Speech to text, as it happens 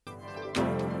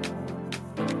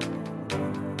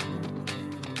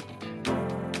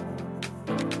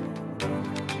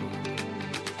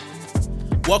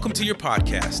Welcome to your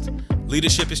podcast,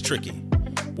 Leadership is Tricky,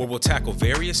 where we'll tackle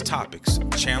various topics,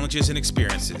 challenges, and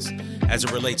experiences as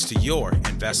it relates to your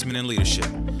investment in leadership.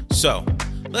 So,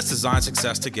 let's design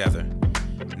success together.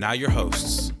 Now your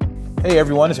hosts. Hey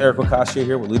everyone, it's Erick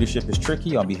here with Leadership is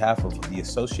Tricky on behalf of the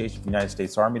Association of the United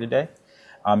States Army today.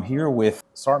 I'm here with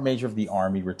Sergeant Major of the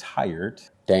Army, retired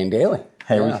Dailey.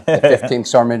 Hey, the 15th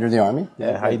Sergeant Major of the Army.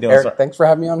 Yeah, how you doing, Erick, thanks for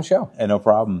having me on the show. No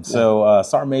problem. So,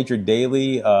 Sergeant Major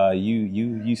Dailey, you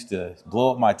used to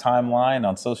blow up my timeline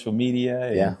on social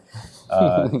media.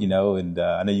 And,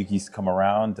 I know you used to come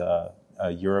around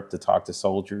Europe to talk to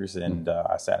soldiers, and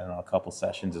I sat in on a couple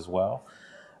sessions as well.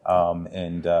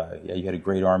 You had a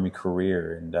great Army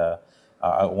career, and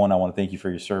I want to thank you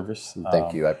for your service.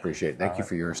 Thank you. I appreciate it. Thank you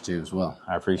for yours too as well.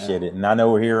 I appreciate it. And I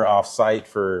know we're here off site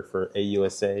for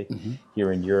AUSA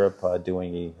here in Europe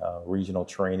doing a regional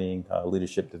training,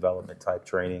 leadership development type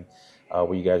training,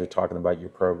 where you guys are talking about your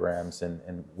programs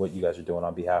and what you guys are doing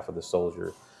on behalf of the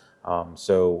soldier.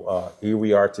 Here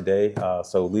we are today.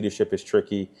 So Leadership is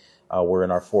Tricky. We're in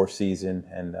our fourth season,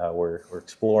 and we're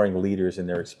exploring leaders and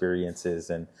their experiences.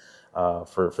 And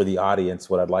for the audience,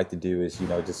 what I'd like to do is,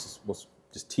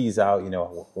 just tease out,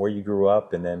 where you grew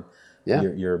up, and then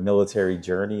your military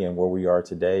journey and where we are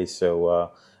today.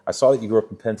 So I saw that you grew up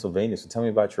in Pennsylvania. So tell me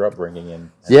about your upbringing.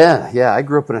 I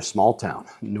grew up in a small town,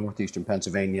 northeastern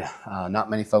Pennsylvania. Not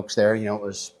many folks there. It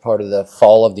was part of the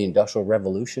fall of the Industrial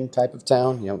Revolution type of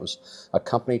town. It was a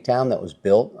company town that was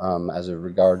built as it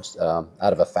regards out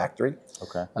of a factory.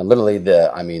 Okay. And literally,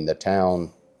 the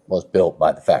town was built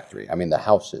by the factory. I mean, the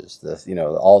houses,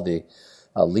 all the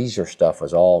leisure stuff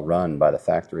was all run by the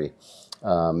factory.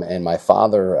 And my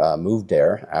father moved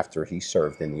there after he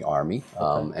served in the Army,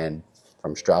 and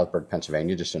from Stroudsburg,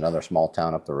 Pennsylvania, just another small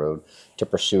town up the road, to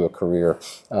pursue a career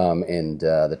in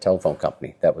the telephone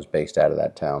company that was based out of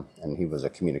that town. And he was a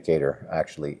communicator,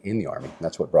 actually, in the Army.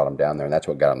 That's what brought him down there, and that's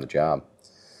what got him the job.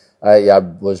 I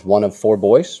was one of four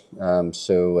boys,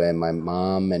 and my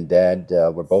mom and dad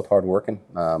were both hardworking.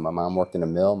 My mom worked in a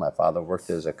mill. My father worked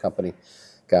as a company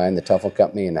guy in the telephone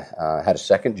company, and had a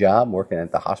second job working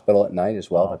at the hospital at night as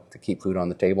well to keep food on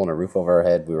the table and a roof over our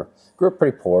head. We grew up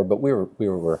pretty poor, but we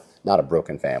were not a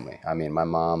broken family. I mean, my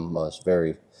mom was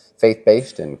very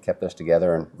faith-based and kept us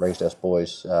together and raised us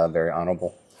boys very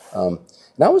honorable. And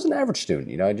I was an average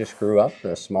student. I just grew up in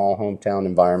a small hometown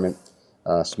environment,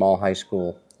 small high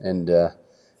school,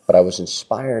 but I was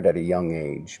inspired at a young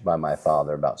age by my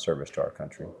father about service to our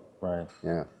country. Right.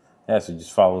 Yeah. Yeah, so you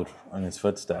just followed in his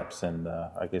footsteps, and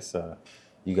I guess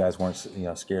you guys weren't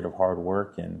scared of hard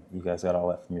work, and you guys got all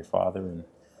that from your father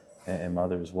and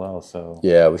mother as well. So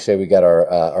yeah, we say we got our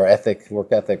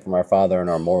work ethic from our father, and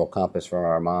our moral compass from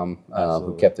our mom,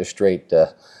 who kept us straight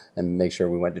and made sure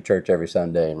we went to church every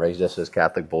Sunday and raised us as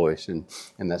Catholic boys in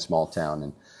that small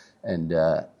town. And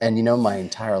my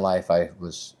entire life I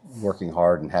was working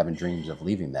hard and having dreams of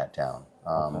leaving that town.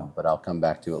 But I'll come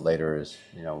back to it later.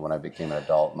 When I became an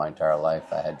adult, my entire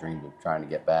life I had dreams of trying to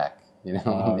get back.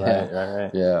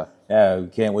 Right. Yeah. We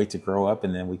can't wait to grow up,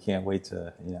 and then we can't wait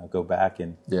to go back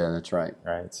and. Yeah, that's right.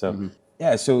 Right. So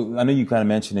so I know you kind of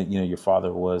mentioned it. Your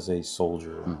father was a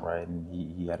soldier, right, and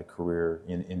he had a career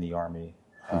in the Army.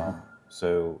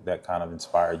 So that kind of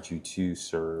inspired you to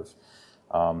serve.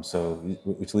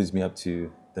 Which leads me up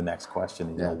to the next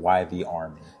question, why the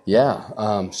Army?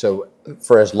 So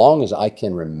for as long as I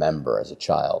can remember as a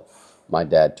child, my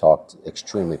dad talked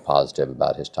extremely positive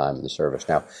about his time in the service.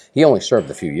 Now, he only served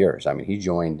a few years. I mean, he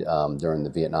joined during the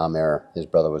Vietnam era. His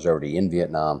brother was already in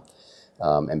Vietnam,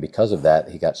 and because of that,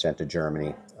 he got sent to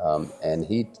Germany. And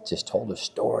he just told us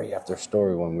story after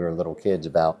story when we were little kids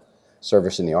about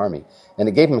service in the Army. And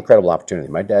it gave him incredible opportunity.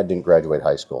 My dad didn't graduate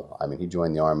high school. I mean, he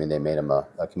joined the Army. They made him a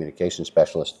communications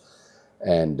specialist.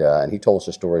 And he told us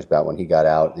the stories about when he got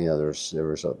out. There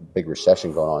was a big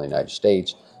recession going on in the United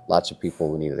States. Lots of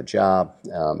people needed a job.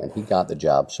 And he got the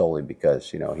job solely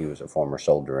because, he was a former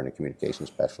soldier and a communications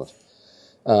specialist.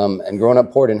 And growing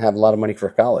up poor, didn't have a lot of money for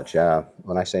college.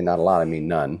 When I say not a lot, I mean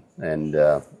none. And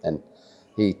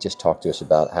he just talked to us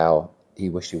about how he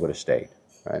wished he would have stayed,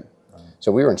 right?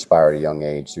 So we were inspired at a young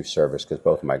age through service because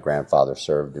both of my grandfathers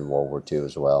served in World War II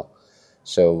as well.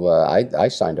 So I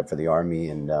signed up for the Army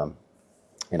in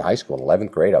high school. In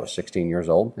 11th grade, I was 16 years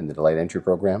old in the delayed entry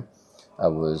program. I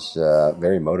was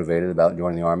very motivated about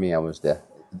joining the Army. I was the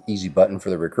easy button for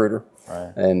the recruiter.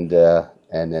 Right. And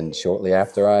then shortly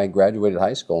after I graduated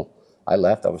high school, I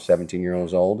left. I was 17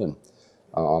 years old and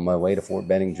on my way to Fort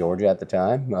Benning, Georgia at the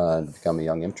time, to become a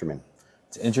young infantryman.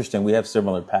 It's interesting. We have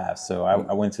similar paths. So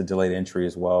I went to delayed entry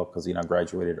as well because, I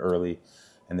graduated early.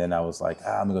 And then I was like,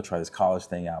 I'm gonna go try this college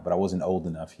thing out, but I wasn't old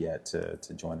enough yet to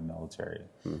join the military.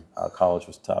 College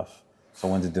was tough, so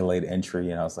I went to delayed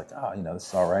entry, and I was like, this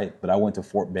is all right. But I went to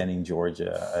Fort Benning,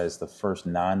 Georgia, as the first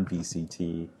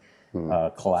non-VCT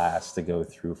class to go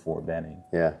through Fort Benning.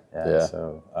 Yeah.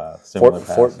 So similar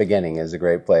Fort Beginning is a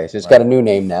great place. It's got a new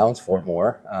name now. It's Fort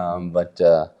Moore, but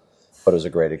it was a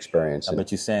great experience. I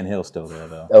bet you Sand Hill's still there,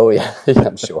 though. Oh yeah,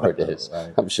 I'm sure it is.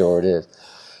 Right. I'm sure it is.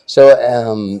 So,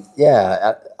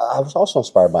 I was also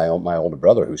inspired by my older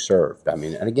brother who served. I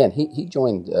mean, and again, he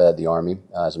joined the Army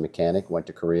as a mechanic, went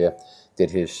to Korea,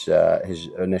 did his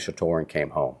initial tour and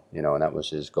came home, and that was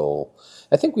his goal.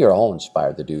 I think we are all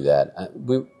inspired to do that.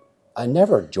 I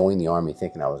never joined the Army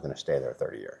thinking I was going to stay there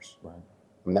 30 years. Right.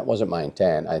 I mean, that wasn't my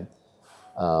intent. I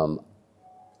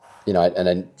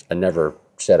never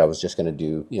said I was just going to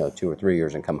do, 2 or 3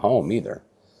 years and come home either.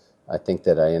 I think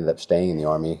that I ended up staying in the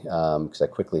Army because I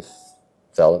quickly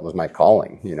felt it was my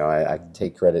calling. I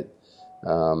take credit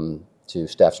to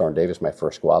Staff Sergeant Davis, my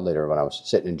first squad leader. When I was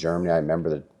sitting in Germany, I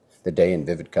remember the day in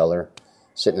vivid color.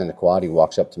 Sitting in the quad, he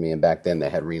walks up to me, and back then they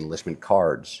had re-enlistment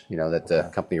cards, that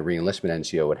the company re-enlistment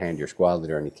NCO would hand your squad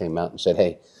leader, and he came out and said,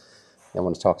 "Hey, I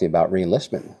want to talk to you about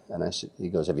re-enlistment." And he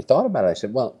goes, "Have you thought about it?" I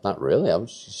said, "Well, not really. I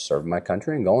was just serving my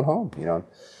country and going home,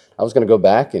 I was going to go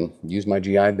back and use my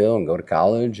GI Bill and go to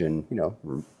college and,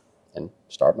 and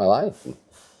start my life." And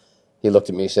he looked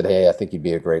at me and said, "Hey, I think you'd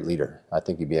be a great leader. I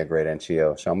think you'd be a great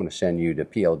NCO. So I'm going to send you to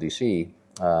PLDC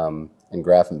in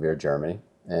Grafenwehr, Germany,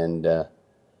 and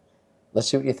let's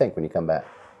see what you think when you come back."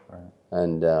 Right.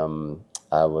 And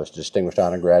I was distinguished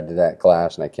honor grad to that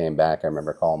class, and I came back. I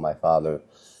remember calling my father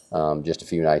just a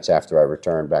few nights after I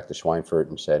returned back to Schweinfurt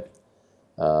and said,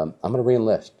 "I'm going to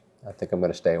re-enlist. I think I'm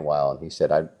going to stay a while." And he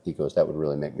said, he goes, "That would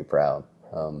really make me proud."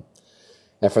 And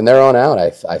from there on out,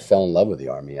 I fell in love with the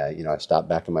Army. I stopped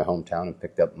back in my hometown and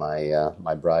picked up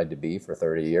my bride-to-be for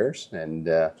 30 years and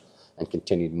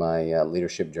continued my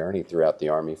leadership journey throughout the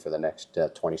Army for the next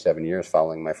 27 years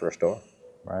following my first tour.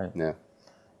 Right. Yeah.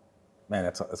 Man,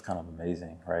 that's kind of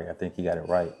amazing, right? I think you got it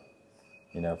right.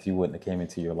 If you wouldn't have came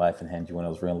into your life and handed you one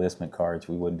of those re-enlistment cards,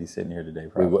 we wouldn't be sitting here today,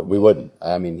 probably. We wouldn't.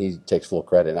 I mean, he takes full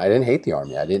credit. I didn't hate the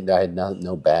Army. I had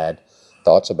no bad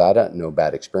thoughts about it, no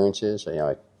bad experiences.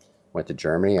 I went to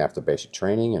Germany after basic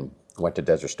training and went to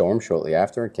Desert Storm shortly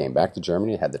after and came back to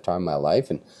Germany, had the time of my life.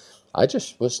 And I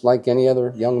just was like any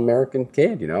other young American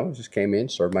kid, just came in,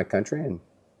 served my country, and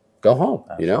go home.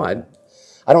 Absolutely.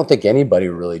 I don't think anybody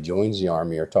really joins the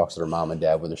Army or talks to their mom and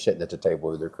dad when they're sitting at the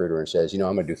table with their recruiter and says, I'm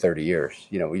going to do 30 years.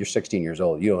 You're 16 years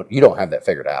old. You don't have that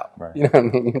figured out. Right. You know what I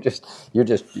mean? You're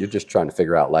just trying to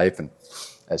figure out life. And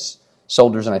as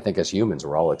soldiers, and I think as humans,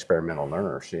 we're all experimental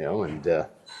learners. And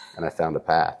I found a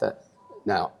path.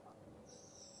 Now,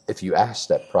 if you asked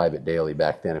that Private Dailey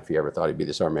back then if he ever thought he'd be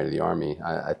the sergeant major of the Army,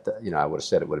 I would have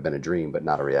said it would have been a dream, but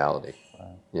not a reality.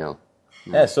 Right.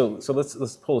 Yeah, so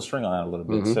let's pull a string on that a little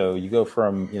bit. Mm-hmm. So you go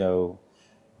from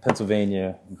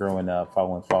Pennsylvania, growing up,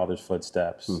 following father's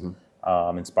footsteps,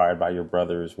 mm-hmm. Inspired by your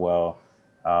brother as well.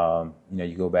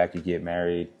 You go back, you get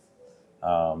married,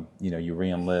 you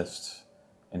re-enlist,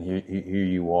 and here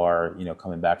you are,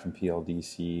 coming back from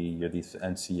PLDC. You're the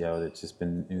NCO that's just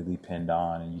been newly pinned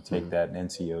on, and you take mm-hmm. that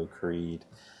NCO creed.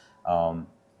 I know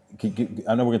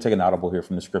we're going to take an audible here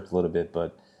from the script a little bit,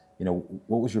 but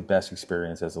what was your best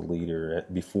experience as a leader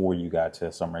before you got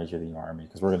to Sergeant Major of the Army?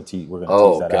 Because we're going to tease that out.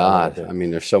 Oh God! I mean,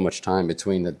 there's so much time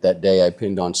between that day I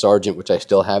pinned on sergeant, which I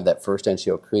still have that first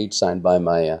NCO creed signed by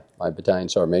my battalion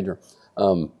sergeant major.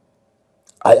 I'll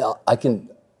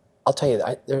tell you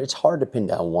that it's hard to pin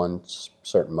down one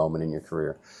certain moment in your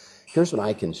career. Here's what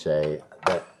I can say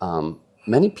that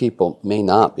many people may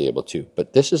not be able to,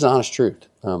 but this is honest truth.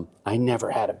 I never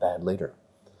had a bad leader,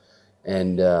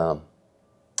 and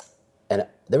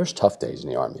there was tough days in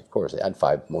the Army, of course. I had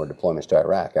 5 more deployments to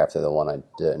Iraq after the one I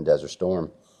did in Desert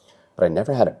Storm. But I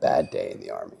never had a bad day in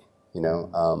the Army,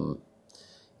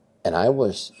 And I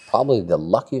was probably the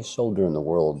luckiest soldier in the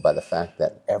world by the fact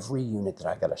that every unit that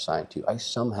I got assigned to, I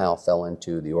somehow fell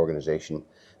into the organization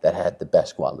that had the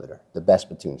best squad leader, the best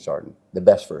platoon sergeant, the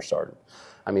best first sergeant.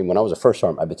 I mean, when I was a first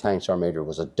sergeant, my battalion sergeant major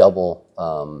was a double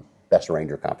best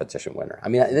ranger competition winner. I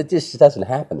mean, it just doesn't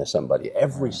happen to somebody.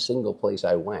 Every single place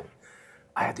I went,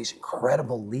 I had these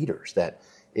incredible leaders that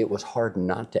it was hard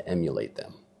not to emulate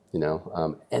them,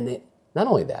 and they, not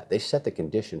only that, they set the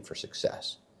condition for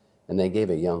success, and they gave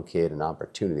a young kid an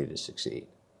opportunity to succeed.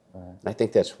 Right. And I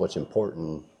think that's what's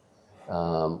important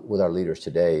with our leaders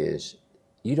today is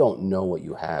you don't know what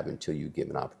you have until you give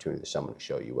an opportunity to someone to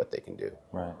show you what they can do.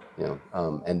 Right.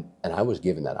 And I was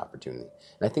given that opportunity,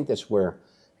 and I think that's where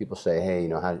people say, hey,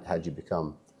 how'd you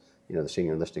become the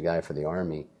senior enlisted guy for the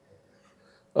Army.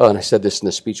 Oh, and I said this in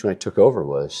the speech when I took over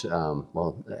was,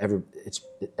 it's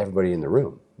everybody in the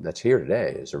room that's here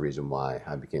today is the reason why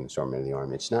I became the Sergeant Major of the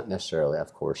Army. It's not necessarily,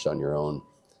 of course, on your own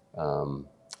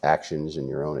actions and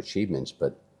your own achievements,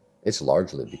 but it's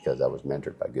largely because I was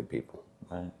mentored by good people.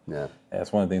 Right. Yeah.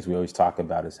 That's one of the things we always talk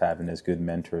about is having those good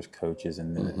mentors, coaches,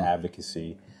 and the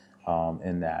advocacy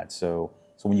in that. So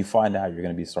when you find out you're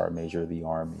going to be Sergeant Major of the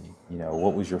Army,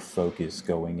 what was your focus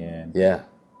going in? Yeah.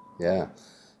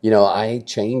 I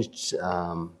changed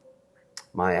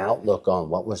my outlook on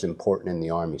what was important in the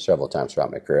Army several times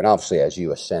throughout my career. And obviously, as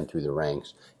you ascend through the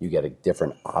ranks, you get a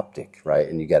different optic, right?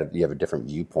 And you have a different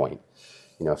viewpoint.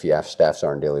 If you ask Staff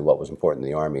Sergeant Dailey what was important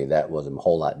in the Army, that was a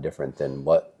whole lot different than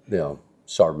what,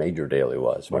 Sergeant Major Dailey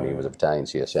was when he was a battalion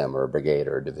CSM or a brigade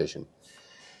or a division.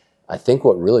 I think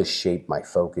what really shaped my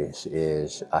focus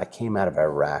is I came out of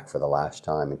Iraq for the last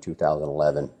time in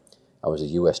 2011. I was a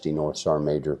USD North Sergeant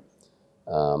Major.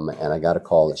 And I got a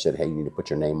call that said, hey, you need to put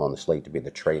your name on the slate to be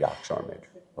the TRADOC Sergeant Major.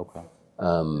 Okay.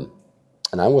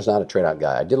 And I was not a TRADOC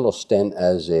guy. I did a little stint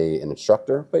as an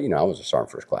instructor, but, I was a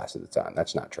Sergeant First Class at the time.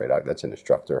 That's not TRADOC, that's an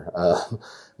instructor,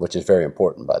 which is very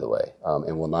important, by the way,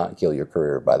 and will not kill your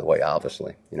career, by the way,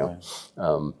 obviously, Right.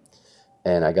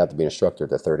 And I got to be an instructor at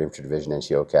the 3rd Infantry Division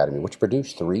NCO Academy, which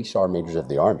produced 3 Sergeant Majors of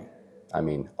the Army. I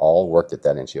mean, all worked at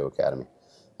that NCO Academy.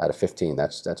 Out of 15,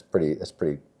 that's pretty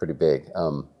big.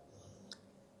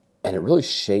 And it really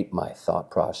shaped my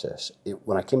thought process.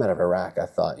 When I came out of Iraq, I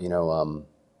thought,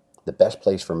 the best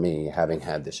place for me, having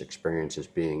had this experience as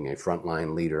being a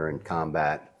frontline leader in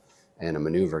combat and a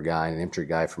maneuver guy, an infantry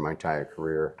guy for my entire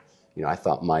career, I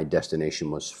thought my destination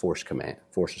was Force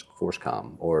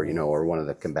Comm, or one of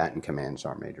the combatant command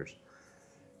Sergeant Majors.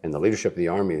 And the leadership of the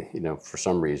Army, for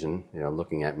some reason,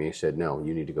 looking at me, said, no,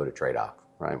 you need to go to TRADOC,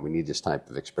 right? We need this type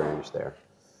of experience there.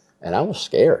 And I was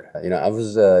scared. I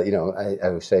was, I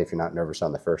always say if you're not nervous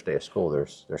on the first day of school,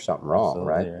 there's something wrong,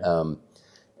 Absolutely, right? Yeah.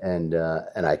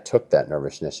 And I took that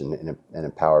nervousness and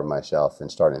empowered myself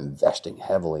and started investing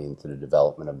heavily into the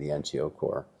development of the NCO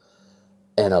Corps.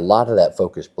 And a lot of that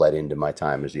focus bled into my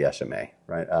time as the SMA,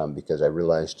 right? Because I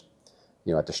realized,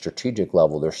 at the strategic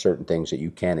level, there's certain things that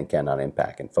you can and cannot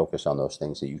impact, and focus on those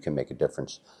things that you can make a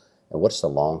difference. And what's the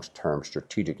long-term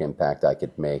strategic impact I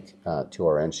could make to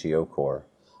our NCO Corps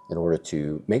in order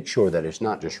to make sure that it's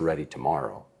not just ready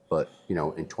tomorrow, but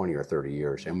in 20 or 30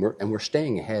 years, and we're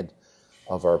staying ahead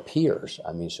of our peers.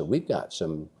 I mean, so we've got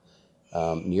some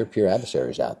near peer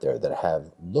adversaries out there that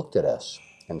have looked at us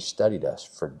and studied us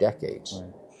for decades,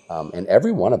 right. And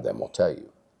every one of them will tell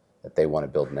you that they want to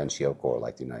build an NCO Corps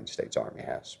like the United States Army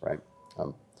has, right?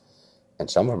 And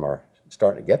some of them are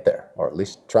starting to get there, or at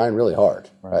least trying really hard,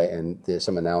 right? And there's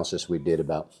some analysis we did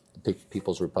about the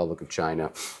People's Republic of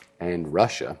China and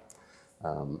Russia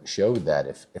showed that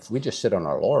if we just sit on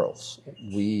our laurels,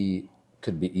 we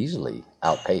could be easily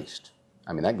outpaced.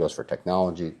 I mean, that goes for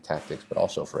technology, tactics, but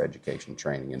also for education,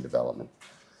 training, and development.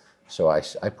 So I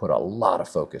put a lot of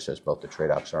focus as both the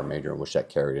TRADOC Sergeant Major, which that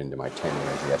carried into my tenure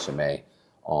as the SMA,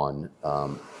 on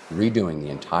redoing the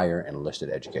entire enlisted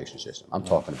education system. I'm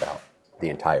talking about the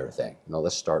entire thing.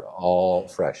 Let's start all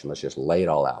fresh and let's just lay it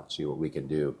all out, see what we can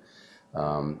do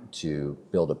to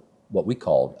build what we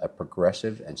called a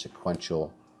progressive and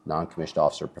sequential non-commissioned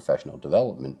officer professional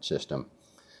development system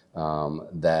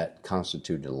that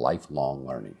constituted lifelong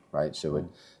learning, right? So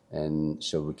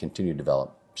we continue to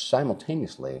develop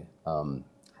simultaneously,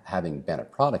 having been a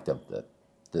product of the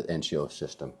NCO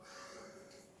system.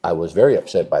 I was very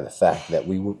upset by the fact that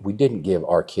we didn't give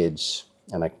our kids,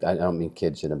 and I don't mean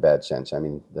kids in a bad sense. I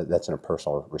mean that's in a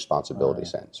personal responsibility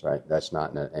sense, right? That's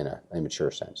not in an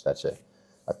immature sense. That's a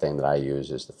thing that I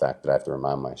use is the fact that I have to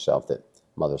remind myself that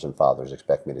mothers and fathers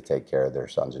expect me to take care of their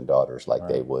sons and daughters like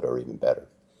they would, or even better.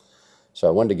 So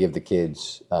I wanted to give the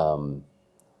kids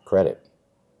credit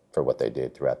for what they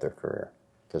did throughout their career.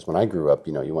 Because when I grew up,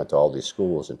 you went to all these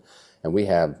schools, and we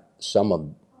have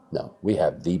we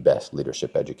have the best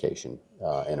leadership education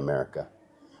in America.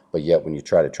 But yet, when you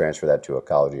try to transfer that to a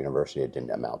college or university, it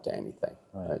didn't amount to anything.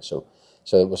 Right? So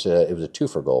it was a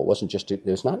two-for goal. It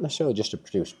was not necessarily just to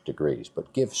produce degrees,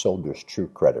 but give soldiers true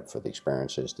credit for the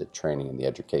experiences, the training, and the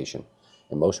education.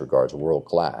 In most regards, world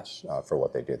class for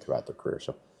what they did throughout their career.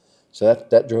 So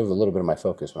that drove a little bit of my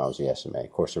focus when I was the SMA.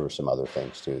 Of course, there were some other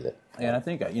things too that. And I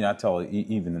think I tell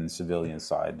even in the civilian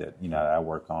side that I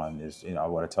work on is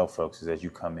what I tell folks is as you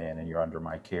come in and you're under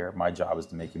my care, my job is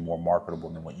to make you more marketable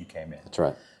than when you came in. That's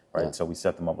right. Right. Yeah. So we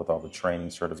set them up with all the training,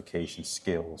 certification,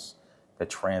 skills that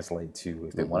translate to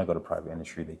if they want to go to private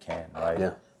industry, they can. Right.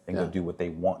 Yeah. and go do what they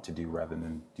want to do rather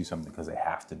than do something because they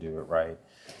have to do it, right?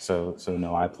 So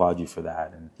no, I applaud you for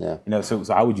that. And so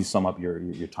how would you sum up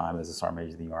your time as a sergeant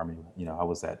major in the Army? How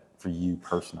was that for you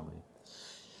personally?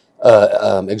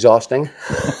 Exhausting.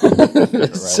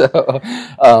 Right. So,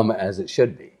 as it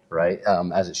should be, right?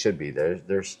 As it should be.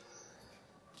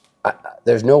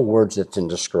 There's no words that can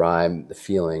describe the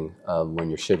feeling of when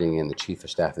you're sitting in the Chief of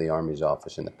Staff of the Army's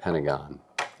office in the Pentagon,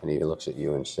 and he looks at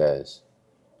you and says,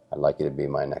 "I'd like you to be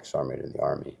my next sergeant major in the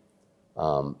Army."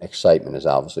 Excitement is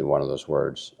obviously one of those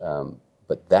words,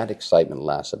 but that excitement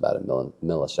lasts about a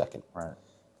millisecond, right?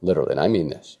 Literally, and I mean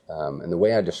this. And the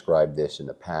way I described this in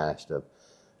the past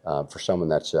for someone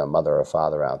that's a mother or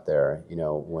father out there,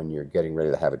 when you're getting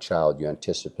ready to have a child, you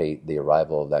anticipate the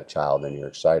arrival of that child, and you're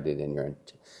excited, and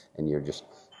you're just,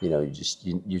 you're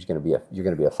going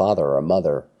to be a father or a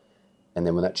mother, and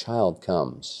then when that child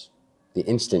comes, the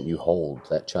instant you hold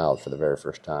that child for the very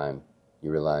first time,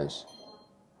 you realize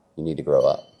you need to grow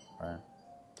up. Right.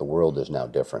 The world is now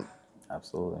different.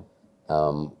 Absolutely.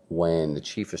 When the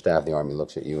Chief of Staff of the Army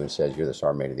looks at you and says, "You're the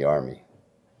sergeant major of the Army,"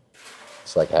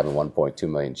 it's like having 1.2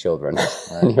 million children.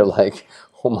 Right. And you're like,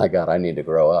 "Oh my God, I need to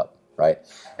grow up," right?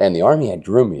 And the Army had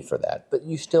groomed me for that. But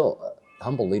you still,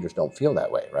 humble leaders don't feel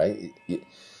that way, right?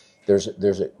 There's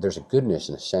a goodness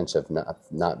in a sense of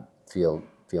not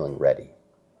feeling ready,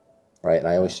 right? And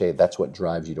I always say that's what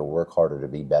drives you to work harder to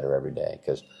be better every day,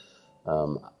 because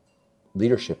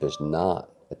leadership is not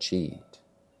achieved.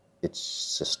 It's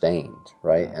sustained,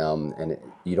 right?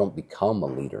 You don't become a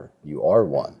leader. You are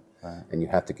one. Right. And you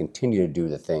have to continue to do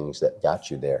the things that got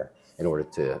you there in order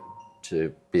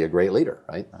to be a great leader,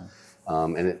 right?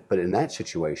 But in that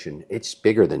situation, it's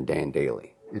bigger than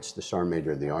Dailey. It's the sergeant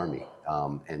major of the Army.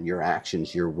 And your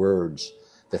actions, your words,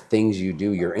 the things you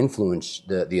do, your influence,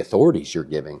 the authorities you're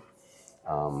giving,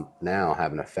 now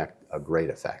have a great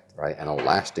effect, right? And a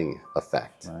lasting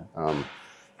effect. Right.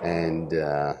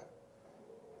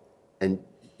 And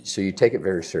so you take it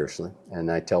very seriously.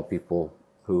 And I tell people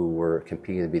who were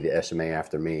competing to be the SMA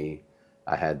after me,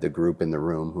 I had the group in the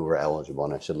room who were eligible,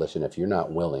 and I said, "Listen, if you're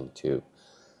not willing to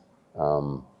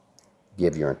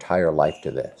give your entire life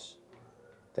to this,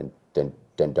 then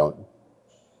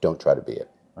don't try to be it."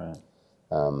 Right.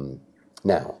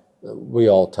 Now, we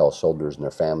all tell soldiers and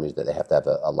their families that they have to have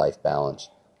a life balance,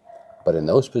 but in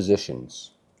those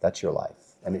positions, that's your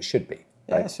life, and it should be.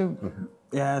 Right? So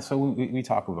we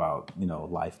talk about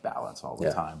life balance all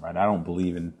the time, right? I don't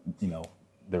believe in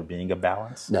there being a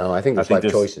balance. No, I think there's life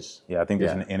choices. Yeah, I think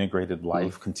there's an integrated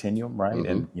life continuum, right?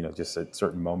 Mm-hmm. And just at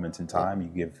certain moments in time, you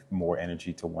give more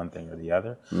energy to one thing or the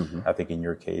other. Mm-hmm. I think in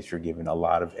your case, you're giving a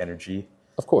lot of energy.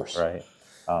 Of course. Right.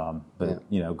 But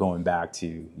going back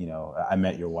to, I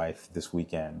met your wife this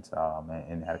weekend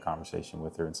and had a conversation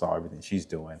with her and saw everything she's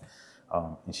doing.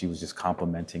 And she was just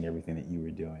complimenting everything that you were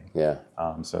doing. Yeah.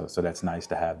 So that's nice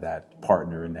to have that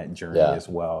partner in that journey as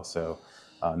well. So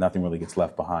nothing really gets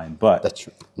left behind. But that's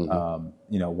true.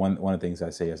 Mm-hmm. One of the things I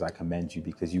say is I commend you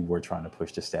because you were trying to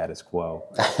push the status quo.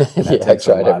 I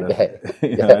tried every day.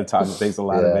 It takes a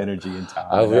lot of energy and time.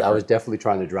 I was definitely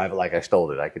trying to drive it like I stole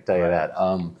it. I could tell you that.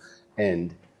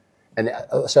 And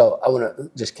so I want to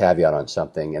just caveat on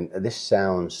something. And this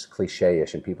sounds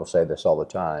cliche-ish, and people say this all the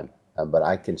time. But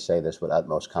I can say this with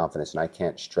utmost confidence, and I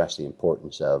can't stress the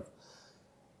importance of,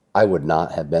 I would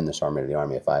not have been the sergeant major of the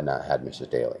Army if I had not had Mrs.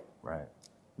 Dailey. Right.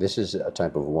 This is a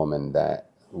type of woman that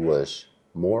was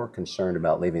more concerned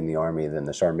about leaving the Army than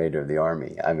the sergeant major of the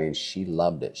Army. I mean, she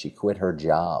loved it. She quit her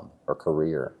job, her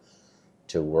career,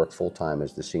 to work full-time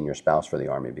as the senior spouse for the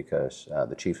Army because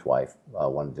the chief's wife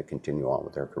wanted to continue on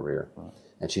with her career. Right.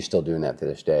 And she's still doing that to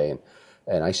this day.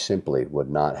 And I simply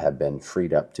would not have been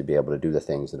freed up to be able to do the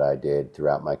things that I did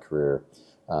throughout my career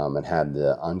and had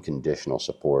the unconditional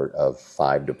support of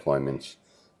 5 deployments.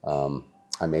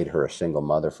 I made her a single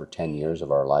mother for 10 years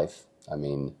of our life. I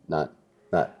mean, not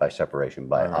by separation,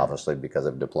 by obviously because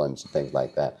of deployments and things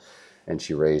like that. And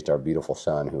she raised our beautiful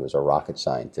son, who is a rocket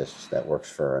scientist that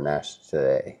works for NASA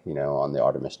today, on the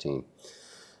Artemis team.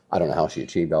 I don't know how she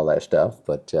achieved all that stuff,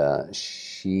 but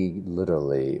she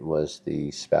literally was the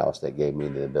spouse that gave me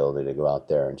the ability to go out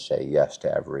there and say yes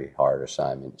to every hard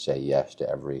assignment, say yes to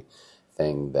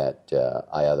everything that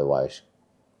I otherwise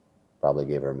probably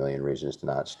gave her a million reasons to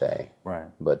not stay. Right.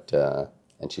 But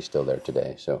and she's still there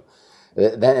today. So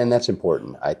that's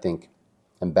important, I think.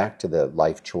 And back to the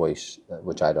life choice,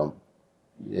 which I don't,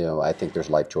 I think there's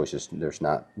life choices. There's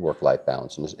not work-life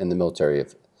balance in the military.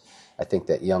 I think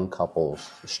that young couples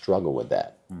struggle with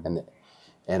that. Mm.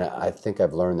 And I think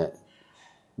I've learned that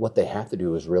what they have to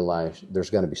do is realize there's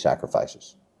going to be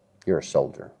sacrifices. You're a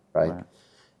soldier, right?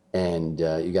 And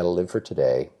you got to live for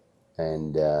today,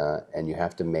 and you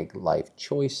have to make life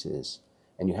choices,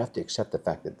 and you have to accept the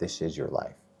fact that this is your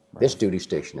life. Right. This duty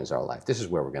station is our life. This is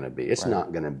where we're going to be. It's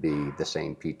not going to be the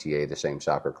same PTA, the same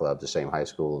soccer clubs, the same high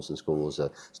schools and schools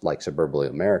like suburban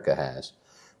America has.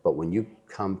 But when you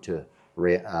come to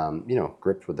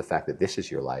grips with the fact that this is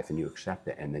your life, and you accept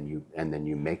it, and then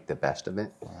you make the best of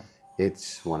it,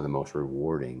 it's one of the most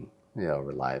rewarding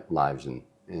lives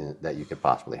that you could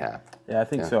possibly have. Yeah, I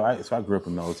think so. I grew up a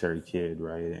military kid,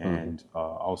 right, and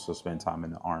also spent time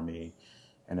in the Army.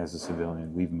 And as a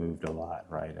civilian, we've moved a lot,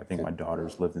 right? I think my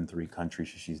daughter's lived in 3 countries.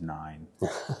 She's 9,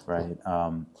 right?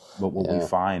 But what we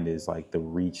find is like the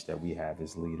reach that we have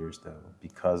as leaders, though,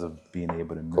 because of being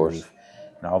able to move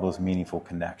and all those meaningful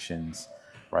connections,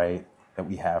 right, that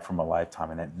we have from a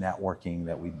lifetime, and that networking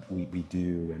that we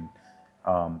do, and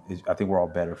I think we're all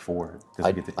better for it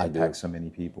because we get to impact so many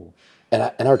people.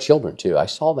 And our children, too. I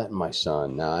saw that in my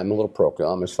son. Now, I'm a little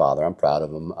parochial. I'm his father. I'm proud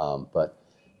of him. But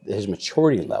his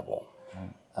maturity level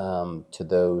to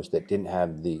those that didn't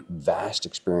have the vast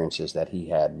experiences that he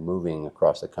had moving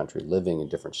across the country, living in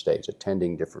different states,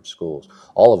 attending different schools,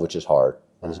 all of which is hard.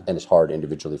 And it's hard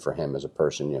individually for him as a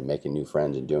person, making new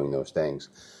friends and doing those things.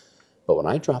 But when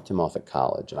I dropped him off at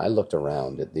college and I looked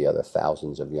around at the other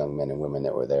thousands of young men and women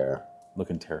that were there,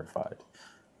 looking terrified.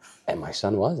 And my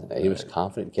son wasn't. He was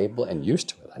confident, capable, and used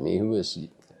to it. I mean,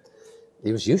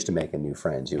 he was used to making new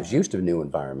friends. He was used to new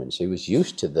environments. He was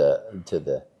used to the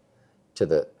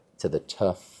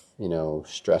tough,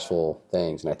 stressful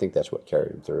things. And I think that's what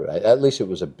carried him through. At least it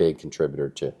was a big contributor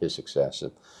to his success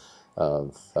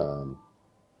of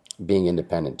being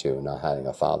independent too, and not having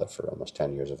a father for almost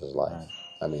 10 years of his life. Right.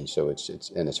 I mean, so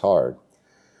it's hard.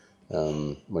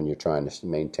 When you're trying to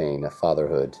maintain a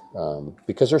fatherhood,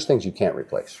 because there's things you can't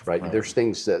replace, right? There's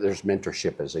there's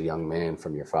mentorship as a young man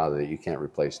from your father that you can't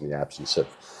replace in the absence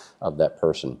of that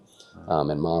person.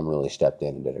 And Mom really stepped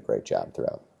in and did a great job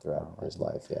throughout his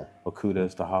life. Yeah. Well,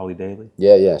 kudos to Holly Dailey.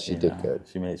 Yeah, she did good.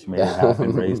 She made it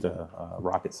happen. Raised a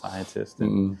rocket scientist,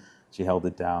 and she held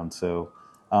it down. So,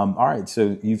 all right.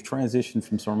 So you've transitioned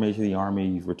from Sergeant Major of the Army.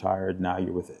 You've retired. Now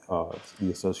you're with the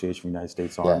Association of the United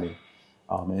States Army. Yeah.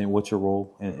 And what's your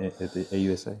role at the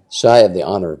AUSA? So I have the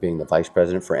honor of being the Vice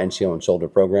President for NCO and soldier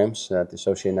programs at the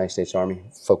Associated United States Army,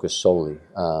 focused solely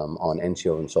on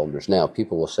NCO and soldiers. Now,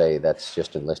 people will say that's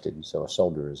just enlisted, so a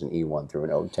soldier is an E1 through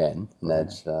an O10, and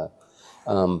that's.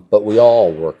 But we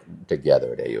all work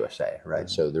together at AUSA, right?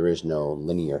 So there is no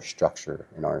linear structure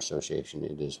in our association.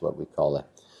 It is what we call a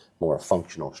more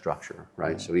functional structure,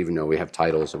 right? So even though we have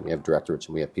titles and we have directorates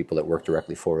and we have people that work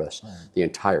directly for us, the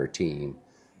entire team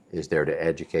is there to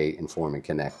educate, inform, and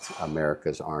connect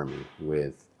America's Army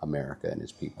with America and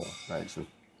its people, right? So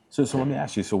let me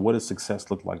ask you, so what does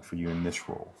success look like for you in this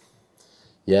role?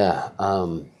 Yeah,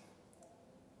 I'm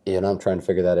trying to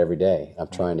figure that every day. I'm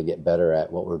trying to get better at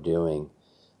what we're doing.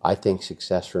 I think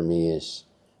success for me is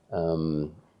the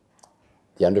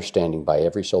understanding by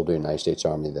every soldier in the United States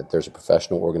Army that there's a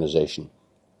professional organization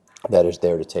that is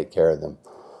there to take care of them.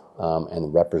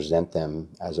 And represent them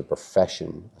as a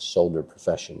profession, a soldier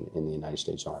profession in the United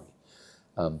States Army.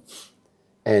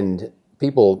 And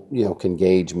people, can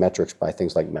gauge metrics by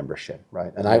things like membership,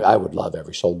 right? And I would love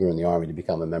every soldier in the Army to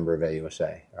become a member of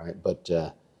AUSA, right?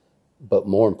 But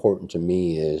more important to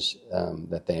me is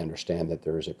that they understand that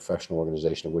there is a professional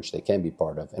organization of which they can be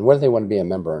part of. And whether they want to be a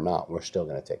member or not, we're still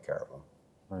going to take care of them.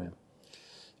 Right.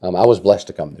 I was blessed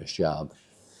to come to this job.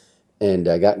 And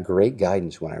I got great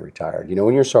guidance when I retired.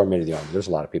 When you're a Sergeant Major of the Army, there's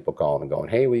a lot of people calling and going,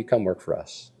 "Hey, will you come work for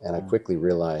us?" And I quickly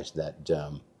realized that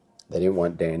they didn't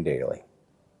want Dan Dailey.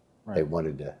 Right. They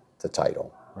wanted the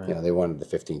title. Right. They wanted the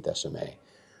 15th SMA.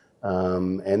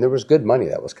 And there was good money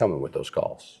that was coming with those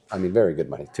calls. I mean, very good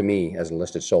money. To me, as an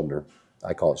enlisted soldier,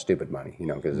 I call it stupid money,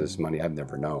 because it's money I've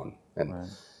never known.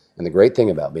 And the great thing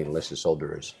about being an enlisted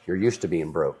soldier is you're used to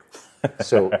being broke.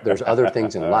 So there's other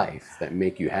things in life that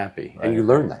make you happy. And you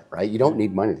learn that, right? You don't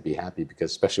need money to be happy, because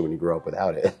especially when you grow up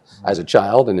without it as a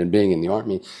child and then being in the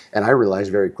Army. And I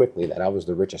realized very quickly that I was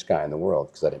the richest guy in the world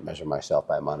because I didn't measure myself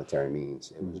by monetary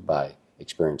means. It was by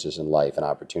experiences in life and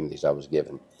opportunities I was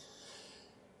given.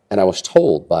 And I was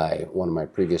told by one of my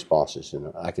previous bosses,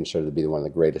 and I consider to be one of the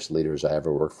greatest leaders I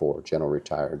ever worked for, General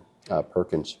Retired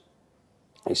Perkins.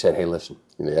 He said, "Hey, listen,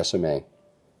 in the SMA,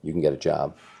 you can get a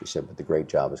job." He said, "But the great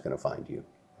job is going to find you.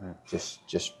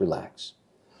 Just relax."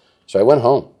 So I went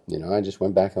home. I just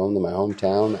went back home to my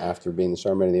hometown after being the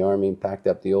Sergeant of the Army, packed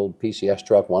up the old PCS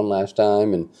truck one last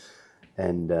time,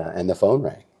 and the phone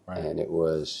rang. Right. And it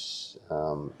was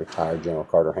retired General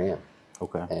Carter Ham.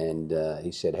 Okay. And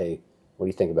he said, "Hey, what do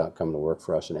you think about coming to work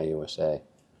for us in AUSA?"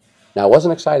 Now, I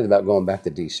wasn't excited about going back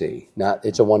to D.C.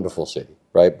 It's a wonderful city.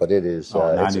 right? But it is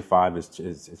 95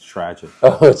 is tragic.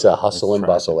 Oh, it's a hustle and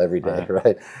tragic, bustle every day,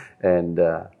 right? And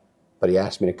but he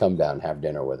asked me to come down and have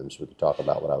dinner with him so we could talk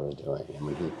about what I was doing.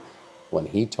 And when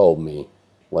he told me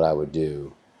what I would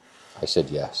do, I said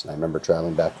yes. And I remember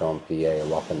traveling back home, PA, and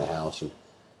walking in the house, and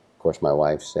of course my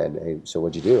wife said, "Hey, so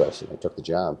what'd you do?" I said, "I took the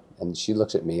job." And she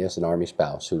looks at me as an Army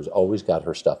spouse who's always got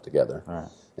her stuff together,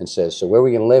 and says, "So where are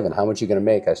we going to live and how much are you going to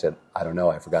make?" I said, "I don't know.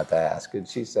 I forgot to ask." And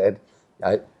she said,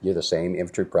 "You're the same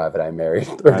infantry private I married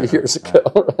 30 years ago."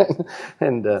 Right?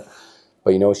 And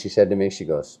but you know what she said to me? She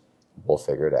goes, "We'll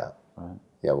figure it out." Right.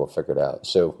 Yeah, we'll figure it out.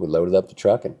 So we loaded up the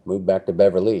truck and moved back to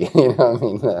Beverly. You know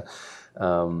what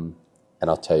I mean? And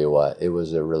I'll tell you what, it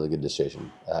was a really good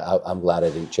decision. I'm glad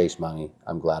I didn't chase money.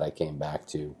 I'm glad I came back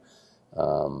to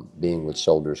being with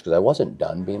soldiers because I wasn't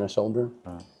done being a soldier.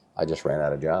 Right. I just ran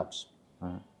out of jobs.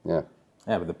 Right. Yeah.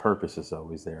 Yeah, but the purpose is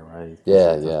always there, right?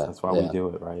 That's why we do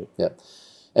it, right? Yeah.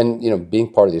 And, you know,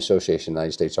 being part of the Association of the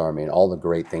United States Army and all the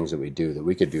great things that we do that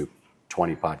we could do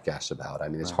 20 podcasts about. I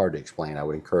mean, it's hard to explain. I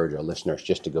would encourage our listeners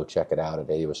just to go check it out at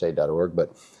ausa.org.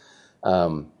 But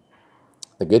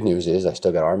the good news is I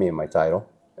still got Army in my title.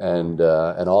 And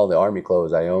all the Army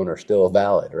clothes I own are still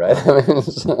valid, right? I mean,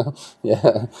 so,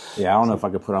 yeah. Yeah, I don't know if I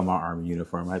could put on my Army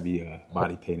uniform. I'd be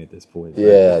body paint at this point. Right?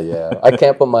 Yeah. I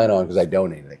can't put mine on because I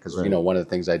donated it. Because, you know, one of the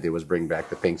things I did was bring back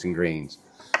the pinks and greens.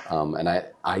 And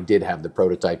I did have the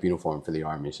prototype uniform for the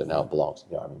Army, so now it belongs to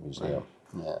the Army Museum.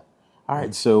 Right. Yeah. All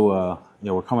right, so you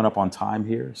know, we're coming up on time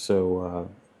here. So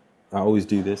I always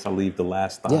do this. I leave the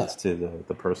last thoughts to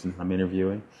the person I'm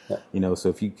interviewing. Yeah. You know, so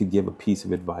if you could give a piece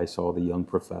of advice to all the young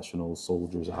professionals,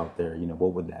 soldiers out there, you know,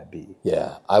 what would that be?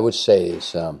 Yeah, I would say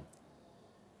is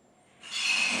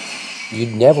you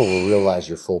never will realize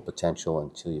your full potential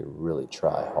until you really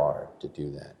try hard to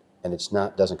do that. And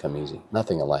doesn't come easy.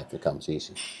 Nothing in life comes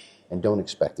easy. And don't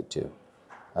expect it to.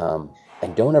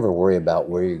 And don't ever worry about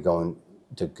where you're going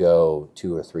to go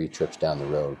 2 or 3 trips down the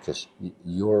road because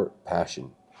your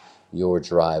passion, your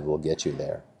drive will get you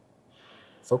there.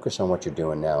 Focus on what you're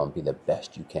doing now and be the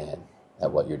best you can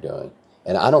at what you're doing.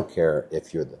 And I don't care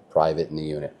if you're the private in the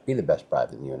unit. Be the best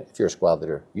private in the unit. If you're a squad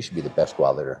leader, you should be the best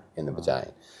squad leader in the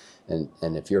battalion.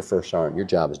 And if you're first sergeant, your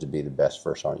job is to be the best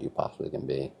first sergeant you possibly can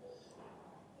be.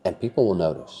 And people will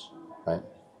notice, right?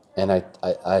 And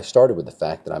I started with the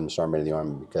fact that I'm the sergeant of the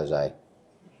Army because I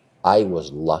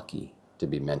was lucky to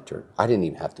be mentored. I didn't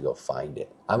even have to go find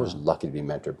it. I was lucky to be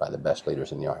mentored by the best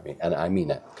leaders in the Army. And I mean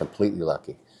that, completely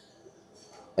lucky.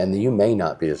 And you may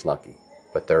not be as lucky,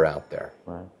 but they're out there.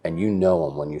 Right. And you know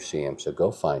them when you see them, so go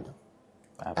find them.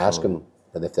 Absolutely. Ask them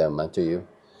if they'll mentor you.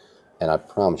 And I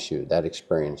promise you that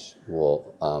experience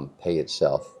will pay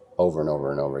itself over and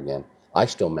over and over again. I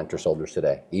still mentor soldiers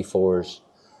today, E4s.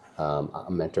 I'm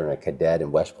mentoring a cadet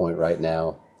in West Point right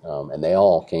now. And they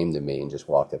all came to me and just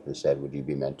walked up and said, would you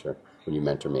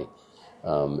mentor me?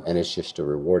 And it's just a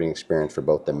rewarding experience for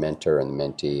both the mentor and the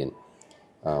mentee.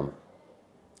 And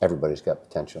everybody's got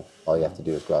potential. All you have to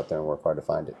do is go out there and work hard to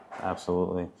find it.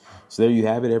 Absolutely. So there you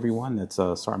have it, everyone. That's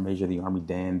Sergeant Major of the Army,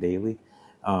 Dan Dailey.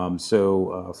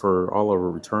 So for all our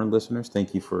return listeners,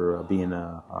 thank you for being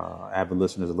avid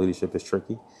listeners of Leadership is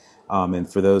Tricky.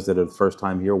 And for those that are the first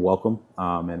time here, welcome.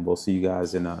 And we'll see you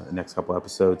guys in the next couple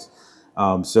episodes.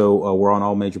 So we're on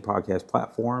all major podcast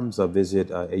platforms. Visit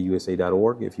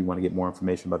ausa.org if you want to get more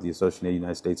information about the Associated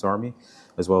United States Army,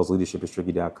 as well as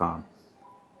leadershipistricky.com.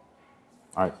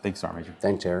 All right. Thanks, Sergeant Major.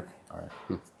 Thanks, Eric. All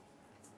right.